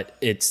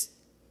 But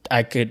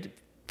I could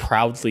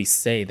proudly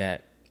say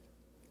that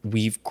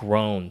we've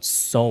grown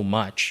so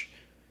much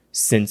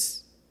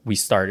since we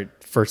started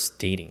first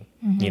dating,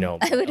 you know,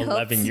 I would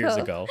 11 hope years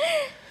so. ago.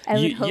 I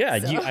would hope Yeah,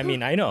 so. I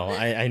mean, I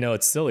know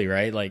it's silly,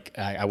 right? Like,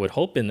 I would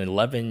hope in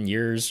 11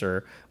 years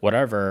or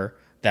whatever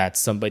that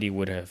somebody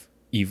would have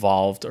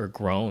evolved or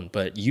grown,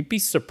 but you'd be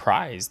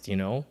surprised, you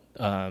know?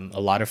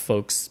 A lot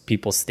of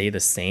people stay the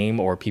same,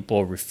 or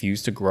people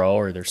refuse to grow,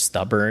 or they're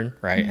stubborn,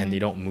 right? And they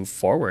don't move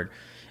forward.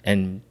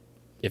 And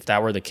if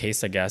that were the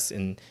case, I guess,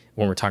 when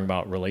we're talking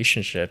about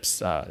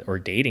relationships or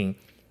dating,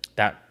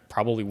 that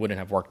probably wouldn't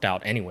have worked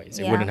out anyways.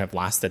 It Yeah. wouldn't have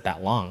lasted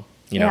that long,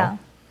 you know?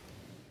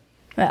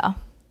 Yeah.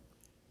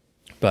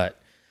 But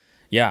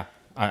yeah,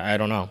 I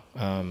don't know.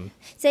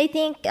 So I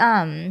think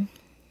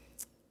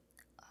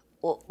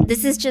well,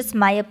 this is just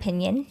my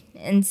opinion,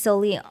 and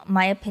solely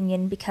my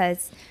opinion,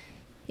 because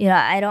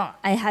I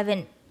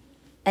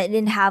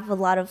didn't have a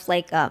lot of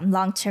like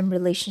long-term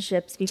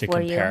relationships before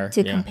compare,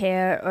 to yeah.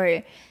 compare,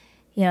 or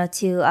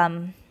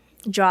to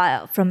draw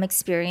out from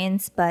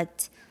experience.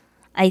 But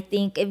I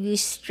think if you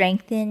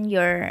strengthen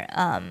your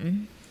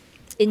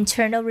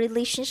internal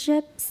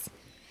relationships,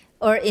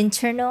 or the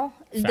Factors,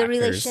 yeah.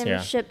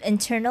 relationship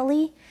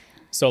internally,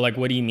 So like,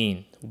 what do you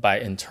mean by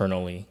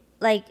internally?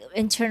 like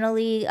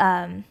internally,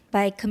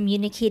 by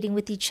communicating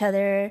with each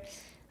other,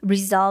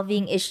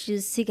 resolving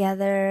issues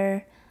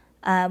together,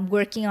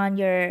 working on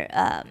your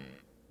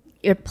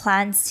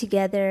plans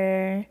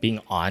together,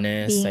 Being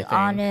honest, being I think.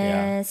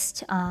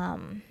 honest,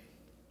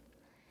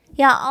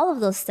 yeah, all of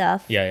those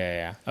stuff.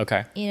 Yeah.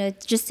 Okay.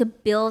 Just to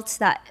build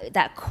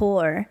that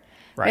core,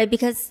 Right. right?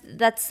 Because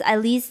that's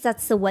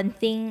the one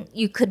thing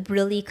you could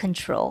really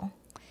control.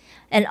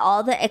 And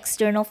all the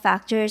external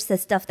factors, the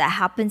stuff that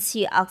happens to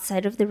you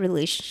outside of the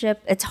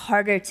relationship, it's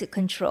harder to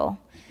control.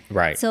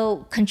 Right.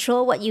 So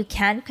control what you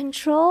can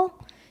control,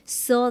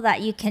 so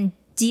that you can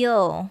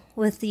deal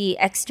with the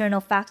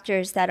external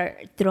factors that are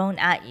thrown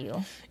at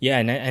you. Yeah,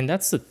 and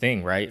that's the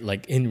thing, right?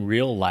 Like, in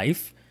real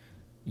life,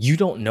 you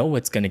don't know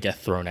what's going to get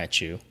thrown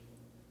at you.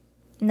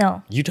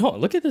 No. You don't.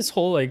 Look at this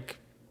whole like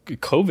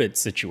COVID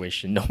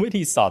situation.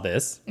 Nobody saw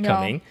this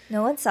coming.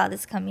 No one saw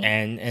this coming.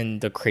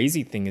 And the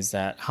crazy thing is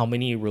that how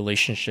many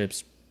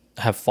relationships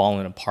have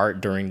fallen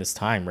apart during this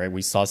time, right?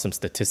 We saw some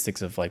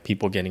statistics of like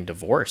people getting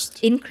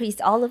divorced.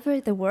 Increased all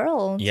over the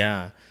world.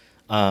 Yeah.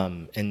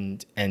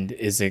 And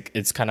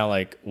it's kind of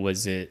like,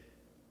 was it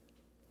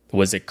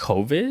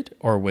COVID,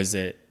 or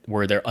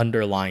were there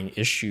underlying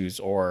issues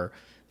or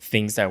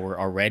things that were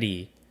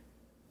already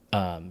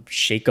not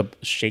shakeable.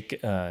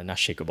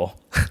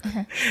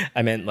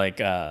 I meant like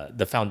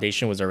the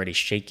foundation was already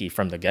shaky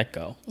from the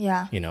get-go.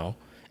 Yeah.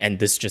 And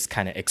this just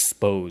kind of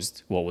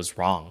exposed what was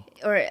wrong,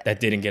 Or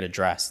that didn't get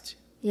addressed.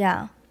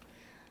 yeah.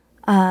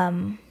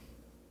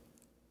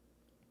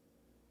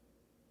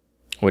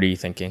 What are you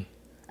thinking?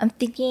 I'm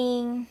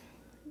thinking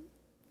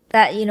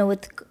that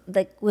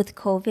with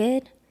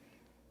COVID,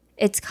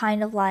 it's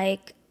kind of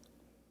like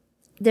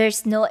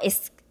there's no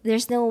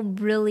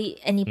really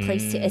any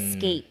place to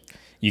escape.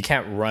 You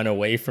can't run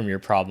away from your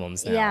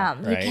problems now. Yeah,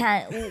 right? you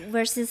can't.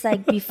 Versus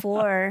like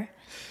before,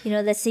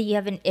 let's say you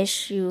have an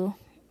issue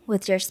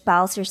with your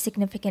spouse or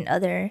significant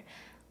other,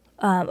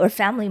 or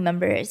family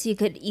members, you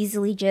could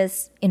easily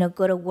just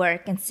go to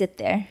work and sit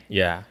there.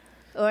 Yeah.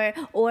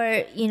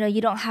 Or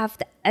you don't have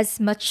as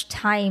much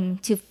time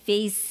to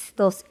face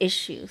those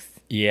issues.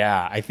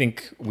 Yeah, I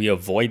think we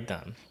avoid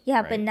them.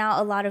 Yeah, right? but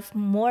now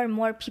more and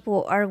more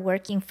people are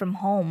working from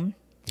home.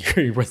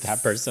 You're with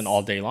that person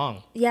all day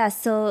long. Yeah,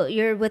 so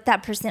you're with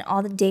that person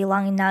all the day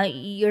long, and now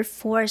you're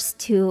forced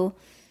to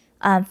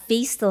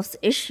face those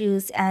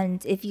issues.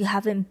 And if you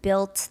haven't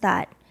built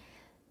that,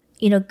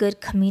 good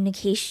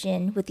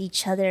communication with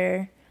each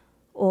other,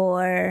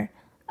 or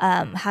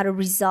how to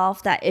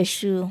resolve that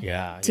issue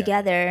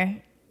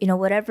together,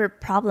 whatever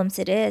problems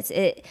it is,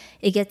 it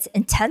gets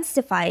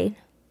intensified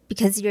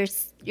because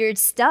you're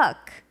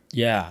stuck.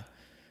 Yeah,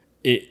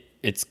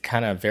 it's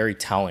kind of very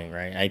telling,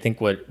 right? I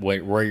think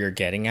where you're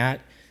getting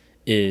at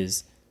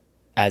is,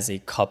 as a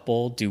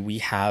couple, do we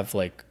have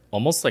like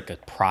almost like a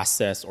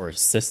process or a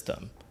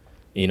system,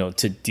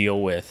 to deal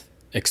with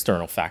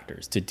external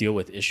factors, to deal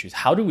with issues?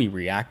 How do we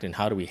react and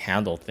how do we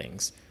handle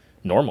things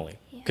normally?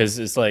 Because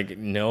it's like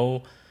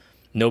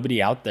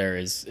nobody out there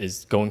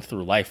is going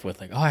through life with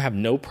like, oh, I have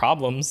no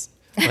problems.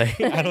 Like,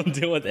 I don't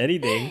deal with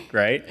anything,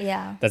 right?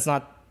 Yeah. That's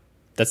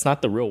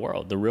not the real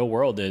world. The real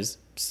world is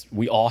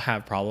we all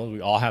have problems.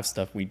 We all have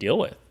stuff we deal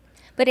with.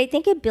 But I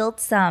think it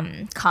builds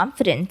some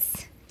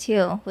confidence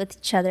too with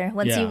each other.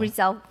 Once you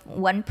resolve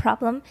one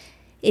problem,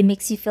 it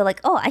makes you feel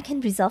like, oh, I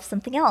can resolve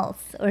something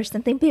else or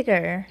something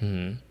bigger.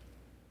 Mm-hmm.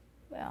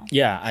 Well.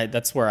 Yeah,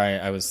 that's where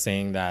I was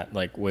saying that,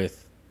 like,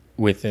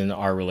 within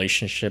our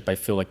relationship, I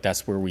feel like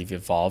that's where we've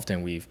evolved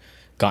and we've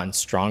gotten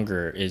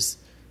stronger, is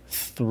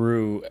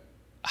through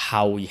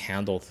how we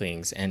handle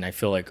things. And I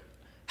feel like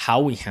how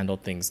we handle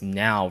things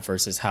now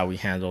versus how we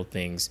handled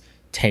things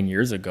 10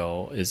 years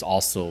ago is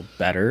also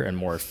better and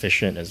more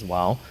efficient as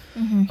well.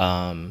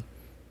 Mm-hmm.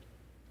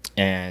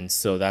 And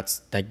so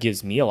that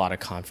gives me a lot of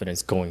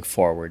confidence going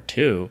forward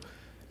too,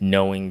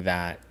 knowing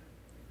that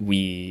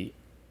we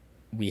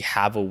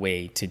have a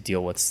way to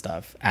deal with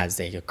stuff as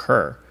they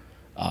occur,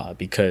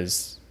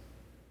 because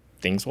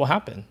things will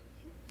happen,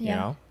 you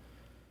know,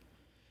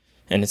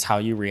 and it's how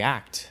you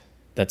react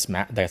that's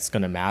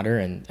going to matter,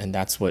 and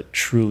that's what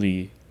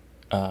truly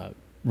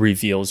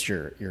reveals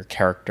your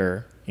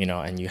character, you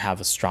know, and you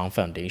have a strong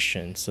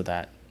foundation so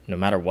that no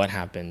matter what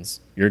happens,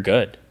 you're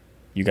good.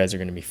 You guys are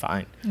going to be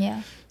fine.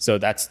 Yeah. So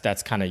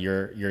that's kind of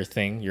your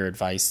thing, your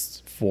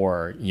advice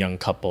for young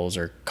couples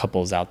or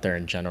couples out there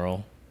in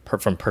general,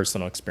 from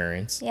personal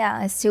experience.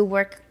 Yeah, is to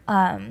work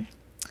on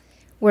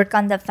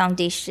the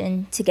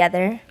foundation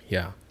together.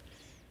 Yeah.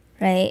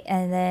 Right,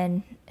 and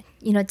then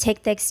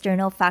take the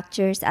external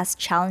factors as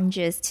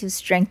challenges to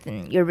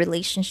strengthen your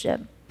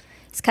relationship.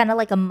 It's kind of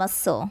like a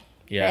muscle.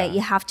 Yeah. Right?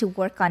 You have to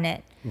work on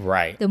it.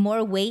 Right. The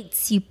more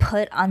weights you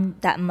put on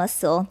that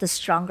muscle, the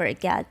stronger it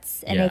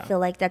gets. And I feel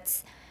like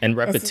that's... And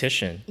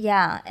repetition.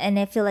 Yeah, and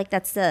I feel like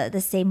that's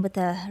the same with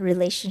a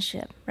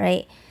relationship,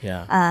 right?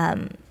 Yeah.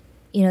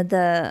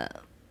 The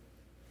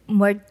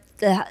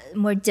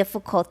more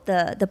difficult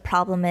the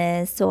problem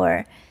is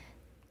or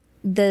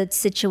the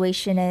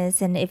situation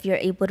is, and if you're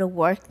able to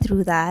work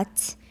through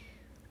that,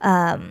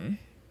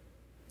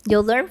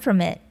 you'll learn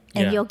from it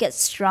and you'll get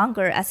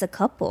stronger as a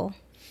couple.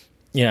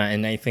 Yeah,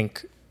 and I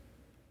think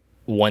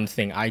one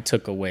thing I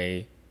took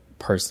away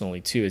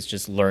personally too is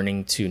just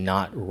learning to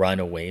not run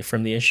away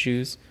from the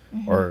issues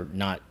or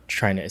not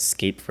trying to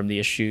escape from the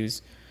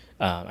issues.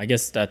 I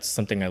guess that's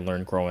something I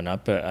learned growing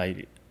up, but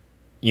I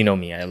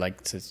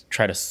like to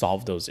try to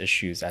solve those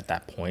issues at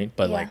that point.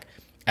 But like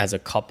as a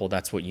couple,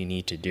 that's what you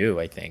need to do,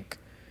 I think,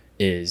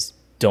 is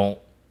don't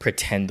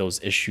pretend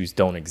those issues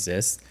don't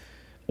exist,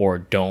 or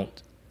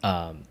don't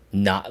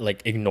not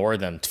like ignore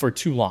them for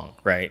too long,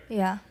 right?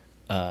 Yeah.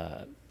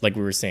 Like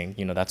we were saying,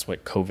 that's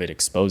what COVID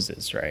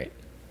exposes, right?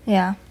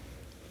 Yeah.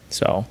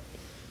 So,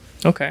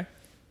 okay.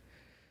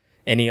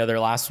 Any other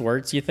last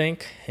words, you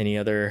think? Any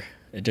other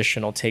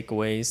additional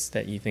takeaways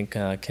that you think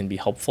can be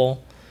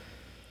helpful?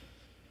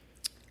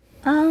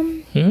 No,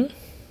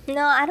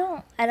 I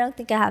don't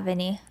think I have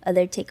any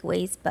other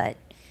takeaways, but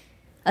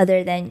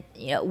other than,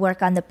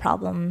 work on the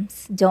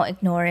problems, don't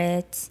ignore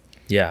it.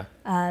 Yeah.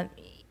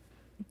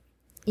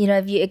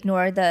 If you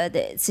ignore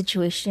the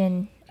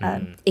situation,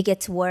 it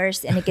gets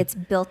worse and it gets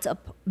built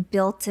and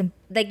problems.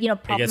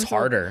 It gets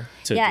harder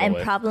to deal and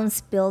with.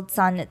 problems builds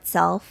on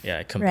itself. Yeah,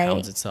 it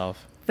compounds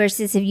itself.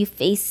 Versus if you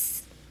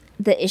face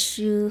the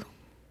issue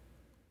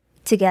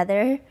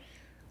together,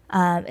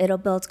 it'll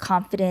build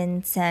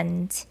confidence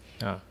and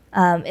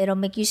it'll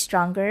make you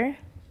stronger.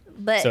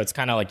 But so it's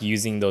kind of like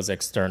using those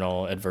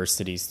external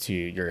adversities to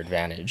your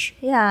advantage.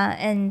 Yeah,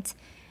 and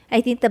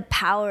I think the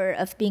power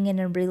of being in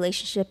a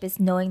relationship is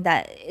knowing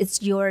that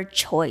it's your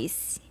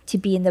choice to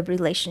be in the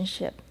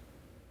relationship.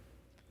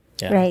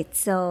 Yeah. Right?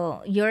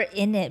 So you're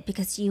in it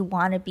because you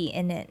want to be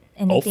in it.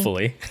 And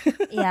hopefully.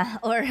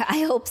 Or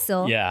I hope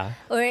so. Yeah.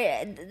 Or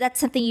that's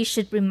something you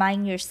should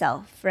remind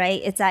yourself,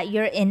 right? It's that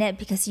you're in it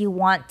because you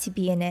want to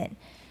be in it.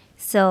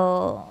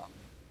 So,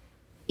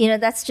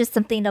 that's just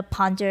something to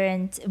ponder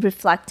and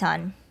reflect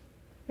on,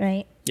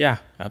 right? Yeah,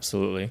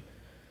 absolutely.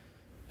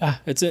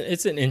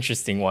 It's an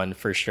interesting one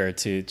for sure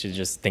to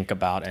just think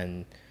about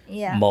and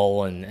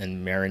mull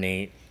and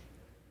marinate,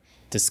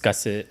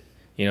 discuss it.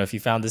 If you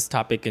found this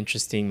topic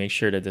interesting, make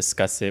sure to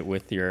discuss it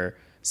with your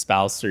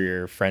spouse or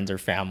your friends or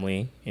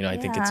family. I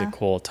think it's a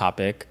cool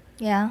topic.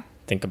 Yeah.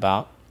 Think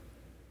about.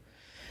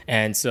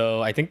 And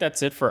so I think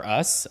that's it for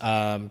us.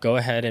 Go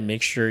ahead and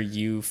make sure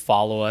you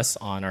follow us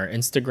on our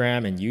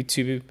Instagram and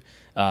YouTube.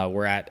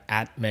 We're at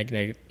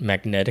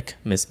Magnetic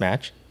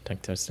Mismatch, tongue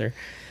twister.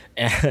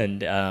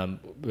 And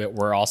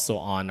we're also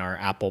on our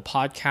Apple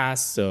Podcasts.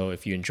 So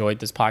if you enjoyed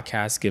this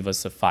podcast, give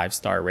us a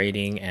 5-star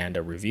rating and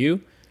a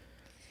review.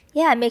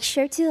 Yeah, make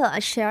sure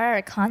to share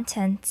our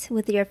content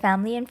with your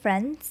family and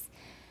friends.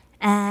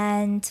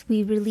 And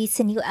we release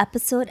a new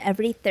episode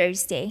every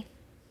Thursday.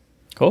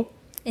 Cool.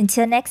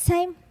 Until next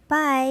time,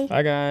 bye.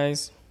 Bye,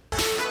 guys.